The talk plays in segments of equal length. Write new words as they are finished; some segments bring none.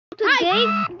Today,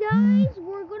 guys,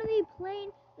 we're gonna be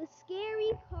playing the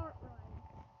scary cart ride.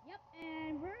 Yep,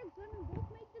 and we're gonna both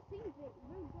make the same video.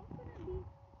 We're both gonna be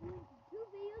doing 2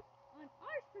 videos on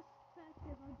our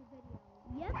perspective on the video.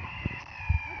 Yep.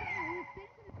 Okay, we're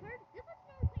getting to the cart. This one's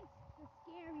gonna play the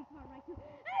scary cart ride too.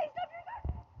 Hey, stop your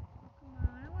car! Oh, come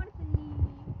on, I want to leave.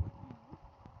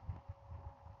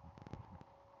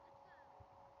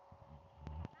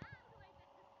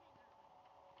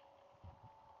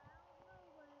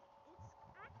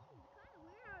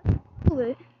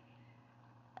 It.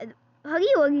 Huggy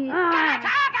Wuggy.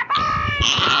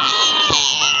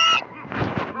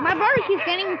 My brother keeps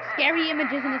getting scary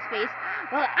images in his face.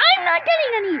 Well, I'm not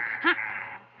getting any. Huh.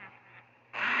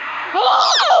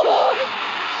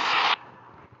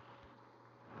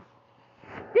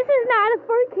 This is not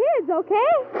for kids,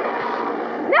 okay?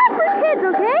 Not for kids,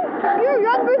 okay? If you're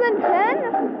younger than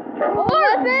 10 or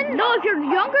 11. No, if you're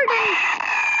younger than.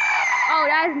 Oh,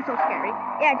 that isn't so scary.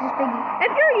 Yeah, just Piggy.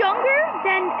 If you're younger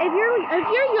than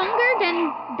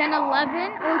than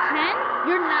 11 or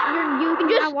 10, you can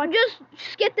Just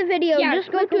skip the video. Yeah, just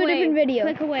go to a different video.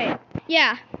 Click away.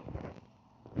 Yeah.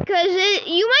 Because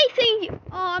you might think,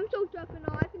 oh, I'm so tough and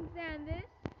all, I can stand this.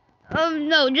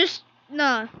 No, just,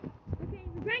 nah. Okay,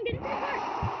 Brian, get into the car.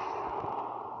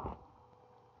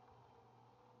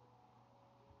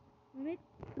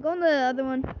 Go in the other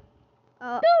one.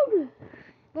 Dude!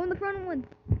 Go in the front one.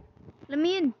 Let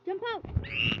me in. Jump out.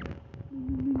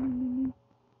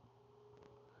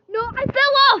 No, I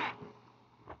fell off!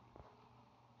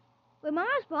 Wait, am I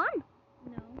not spawn?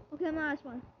 No. Okay, I'm not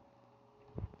spawn.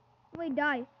 Wait,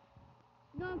 die.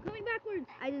 No, I'm coming backwards.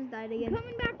 I just died again. I'm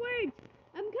coming backwards.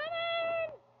 I'm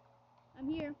coming! I'm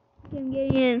here. Okay, I'm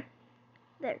getting in.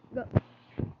 There, go.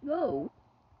 Go.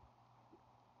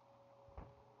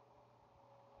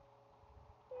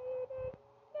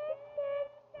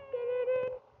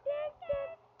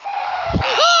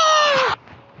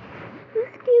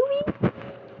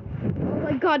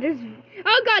 God,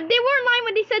 oh God, they weren't lying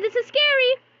when they said this is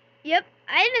scary. Yep,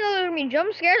 I didn't know there were gonna be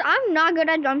jump scares. I'm not good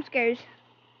at jump scares.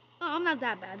 Oh, I'm not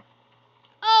that bad.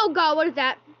 Oh God, what is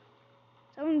that?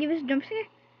 Someone give us a jump scare?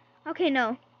 Okay,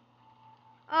 no.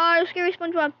 Oh, scary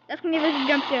SpongeBob. That's gonna give us a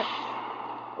jump scare.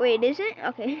 Wait, is it?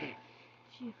 Okay.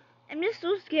 I'm just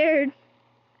so scared.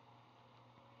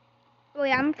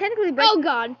 Wait, I'm technically breaking. Oh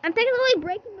God. I'm technically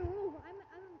breaking the rules. I'm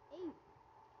 8.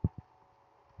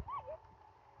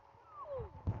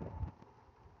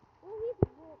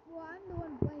 Well, I'm the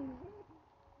one playing it.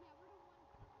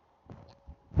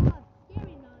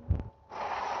 Scary none.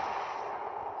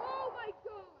 Oh my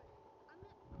God.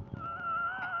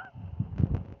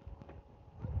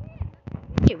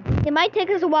 It might take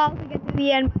us a while to get to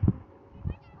the end. We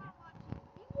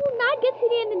will not get to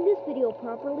the end of this video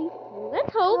properly.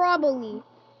 Let's hope. Probably.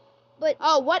 But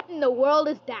oh, what in the world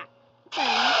is that?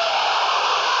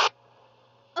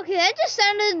 Okay, that just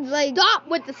sounded like. Stop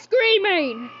with the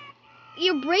screaming!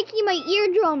 You're breaking my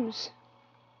eardrums.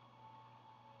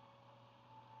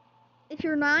 If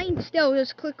you're 9, still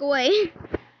just click away.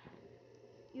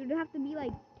 You'd have to be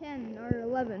like 10 or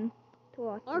 11 to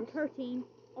watch. Or this. 13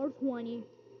 or 20.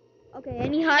 Okay,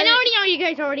 any higher? And I already know you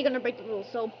guys are already gonna break the rules,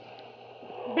 so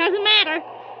doesn't matter.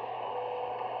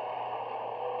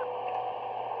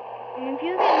 And if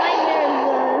you get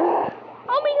nightmares,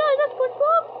 oh my God, that's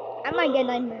SpongeBob. I might get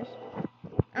nightmares.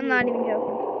 I'm not even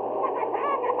joking.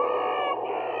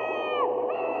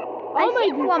 I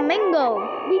see flamingo.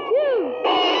 Me too.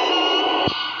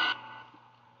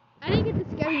 I didn't get the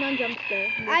scary non-jump scare.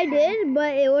 I did,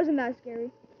 but it wasn't that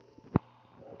scary.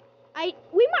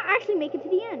 We might actually make it to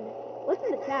the end. What's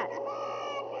in the chat?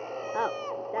 Oh,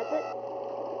 that's it?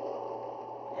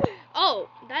 Oh,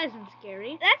 that isn't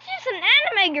scary. That's just an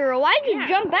anime girl. Why'd you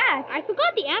jump back? I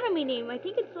forgot the anime name. I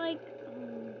think it's like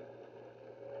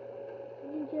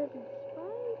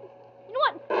you know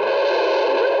what?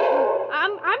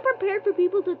 I'm prepared for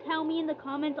people to tell me in the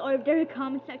comments, or if their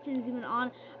comment section is even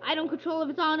on. I don't control if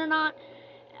it's on or not.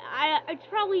 It's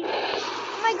probably.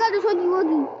 Oh my God, it's Huggy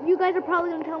Wuggy. You guys are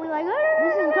probably gonna tell me like,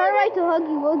 this is car right to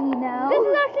Huggy Wuggy now. This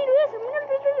is actually this,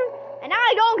 and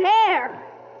I don't care.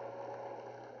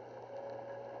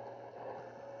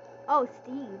 Oh,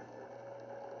 Steve.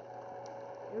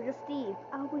 You're just Steve.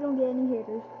 I hope we don't get any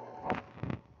haters.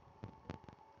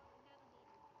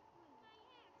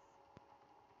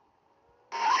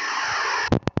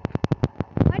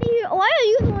 Why are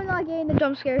you the one not getting the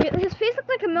jump scare? His face looks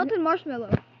like a melted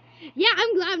marshmallow. Yeah,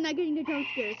 I'm glad I'm not getting the jump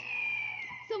scares.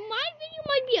 So my video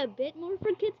might be a bit more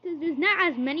for kids because there's not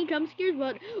as many jump scares,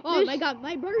 but oh my God,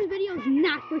 my brother's video is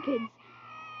not for kids.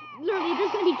 Literally,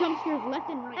 there's gonna be jump scares left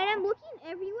and right. And I'm looking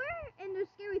everywhere, and there's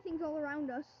scary things all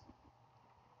around us.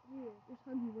 Yeah. There's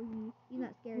Huggy Wuggy. He's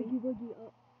not scary. Huggy Wuggy.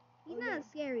 Oh. He's Oh, not yeah.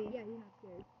 scary. Yeah, he's not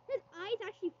scary. His eyes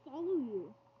actually follow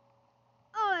you.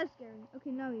 Oh, that's scary.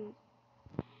 Okay, now he is.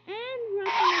 And we're at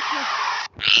the next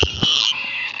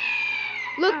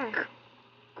Look. Ah.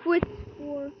 Quit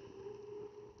for.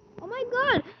 Oh my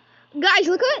god. Guys,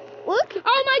 look at. Look.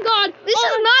 Oh my god! This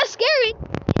is not scary.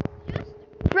 It's just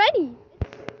Freddy.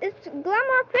 It's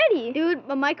Glamour Freddy. Dude,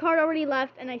 but my card already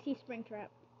left and I see Springtrap.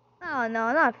 Oh,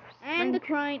 no, not And the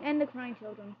crying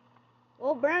children.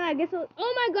 Oh, Brian, I guess oh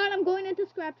my god, I'm going into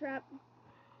Scrap Trap.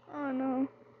 Oh no.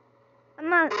 I'm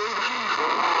not. I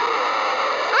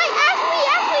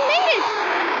actually made it!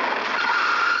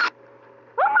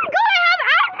 Oh my god, I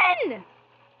have admin!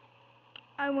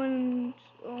 I went.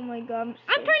 Oh my god.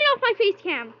 I'm turning off my face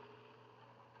cam.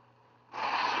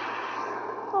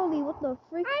 Holy, what the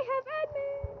frick? I have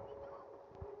admin.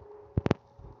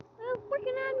 I have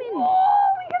freaking admin. Oh,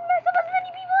 we can mess up as many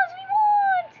people as we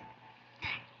want.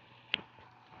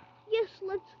 Yes,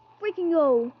 let's freaking go.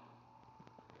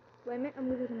 Wait a minute, I'm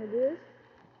just gonna do this.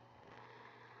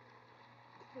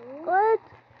 Let's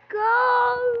go.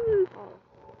 Oh.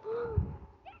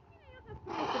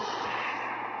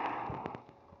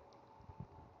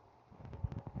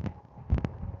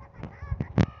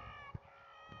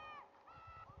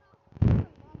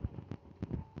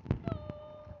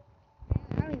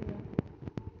 I don't even know.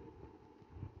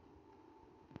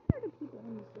 Where are the people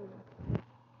in this building?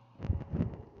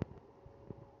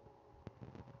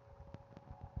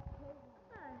 What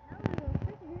the hell is a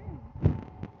freaking hand?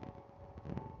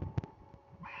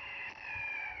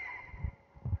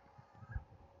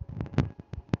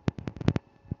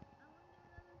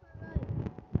 How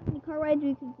many car rides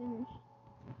we can finish?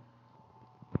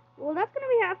 Well, that's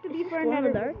gonna have to be for Glow in the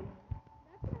another dark? video.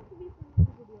 That's gonna have to be for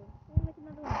another video. We'll make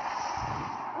another one.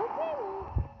 Okay,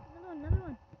 well, Another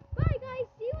one. bye guys.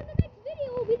 See you in the next video.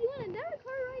 We'll be doing another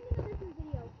car ride in another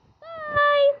video.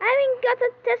 Bye. I haven't got to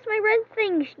test my red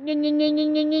things.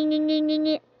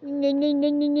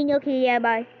 Okay, yeah,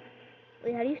 bye.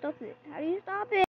 Wait, how do you stop it? How do you stop it?